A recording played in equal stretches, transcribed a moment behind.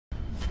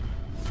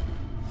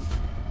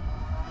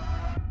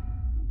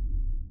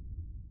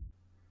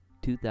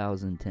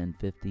2010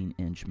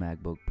 15-inch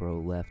MacBook Pro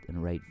left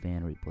and right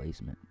fan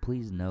replacement.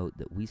 Please note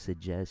that we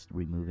suggest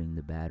removing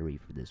the battery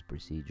for this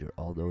procedure,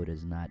 although it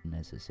is not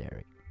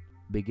necessary.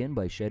 Begin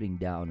by shutting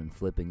down and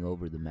flipping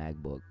over the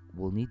MacBook.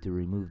 We'll need to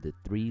remove the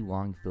 3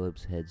 long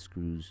Phillips head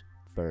screws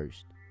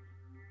first.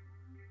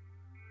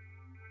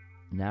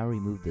 Now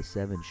remove the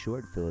 7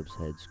 short Phillips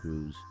head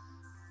screws.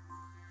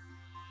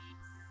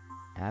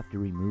 After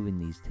removing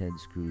these 10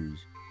 screws,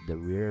 the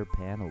rear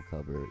panel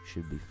cover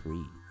should be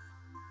free.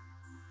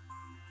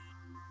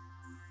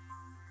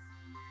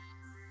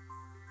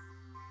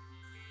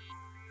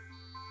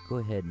 Go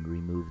ahead and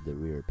remove the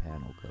rear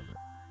panel cover.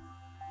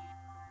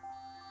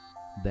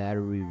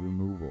 Battery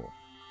removal.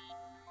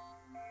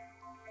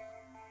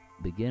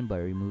 Begin by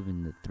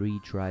removing the 3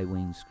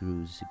 tri-wing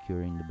screws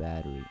securing the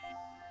battery.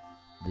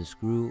 The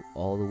screw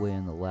all the way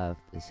on the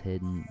left is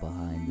hidden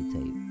behind the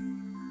tape.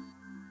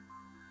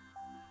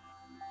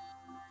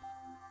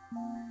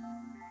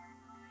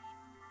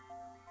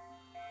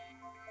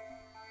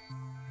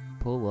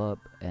 Pull up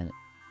and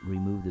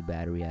remove the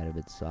battery out of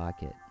its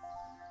socket.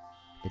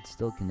 It's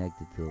still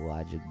connected to the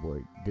logic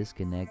board.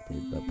 Disconnect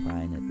it by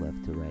prying it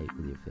left to right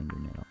with your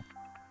fingernail.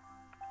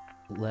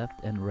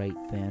 Left and right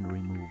fan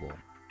removal.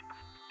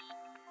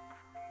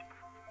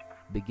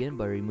 Begin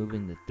by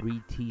removing the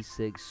 3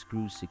 T6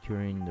 screws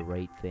securing the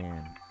right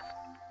fan.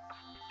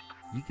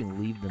 You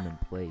can leave them in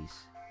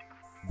place,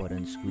 but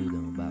unscrew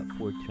them about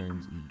 4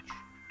 turns each.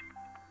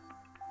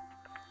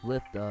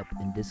 Lift up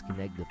and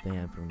disconnect the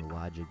fan from the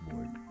logic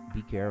board.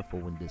 Be careful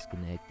when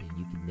disconnecting,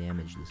 you can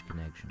damage this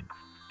connection.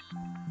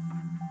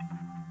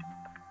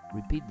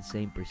 Repeat the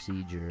same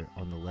procedure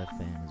on the left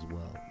fan as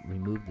well.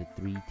 Remove the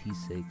 3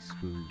 T6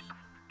 screws.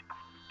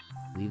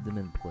 Leave them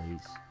in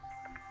place.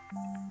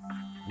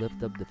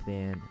 Lift up the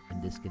fan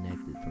and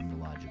disconnect it from the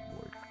logic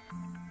board.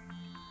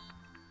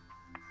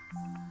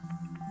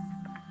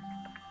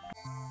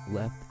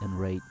 Left and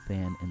right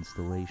fan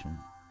installation.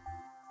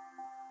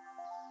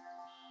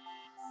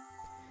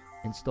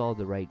 Install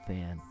the right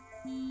fan.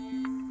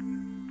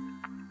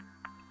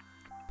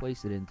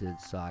 Place it into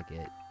its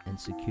socket and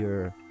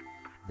secure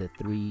the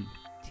 3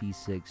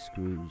 T6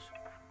 screws.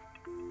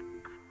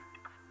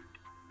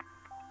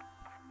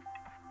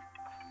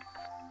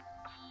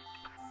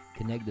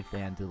 Connect the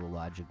fan to the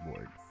logic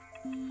board.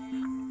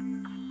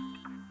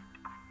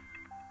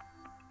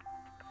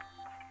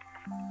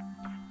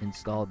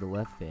 Install the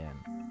left fan.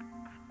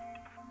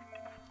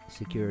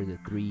 Secure the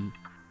 3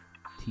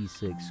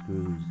 T6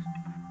 screws.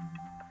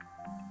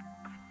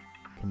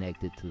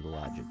 Connect it to the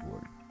logic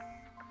board.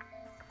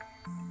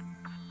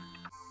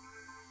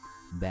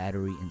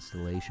 Battery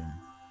installation.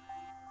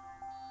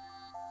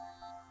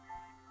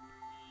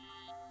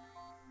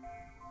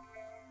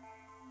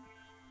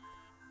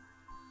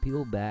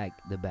 Peel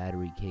back the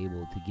battery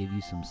cable to give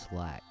you some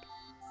slack,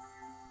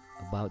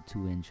 about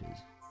 2 inches.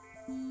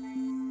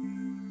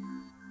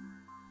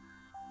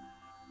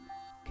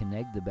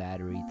 Connect the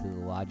battery to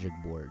the logic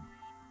board.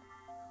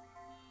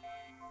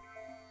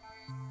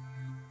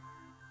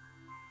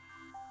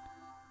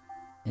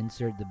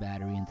 Insert the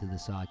battery into the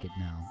socket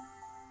now.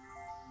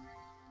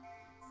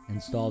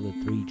 Install the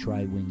 3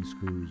 tri-wing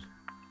screws.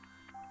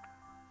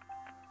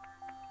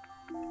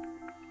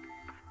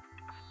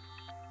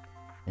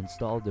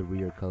 Install the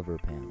rear cover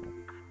panel.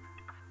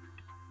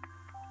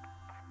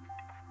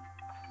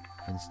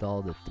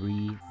 Install the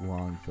 3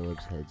 long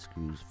Phillips head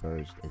screws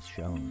first as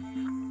shown.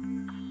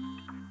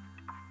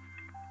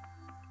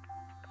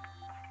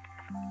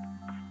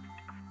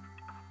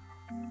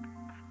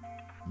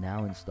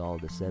 Now install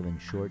the 7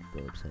 short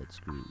Phillips head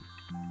screws.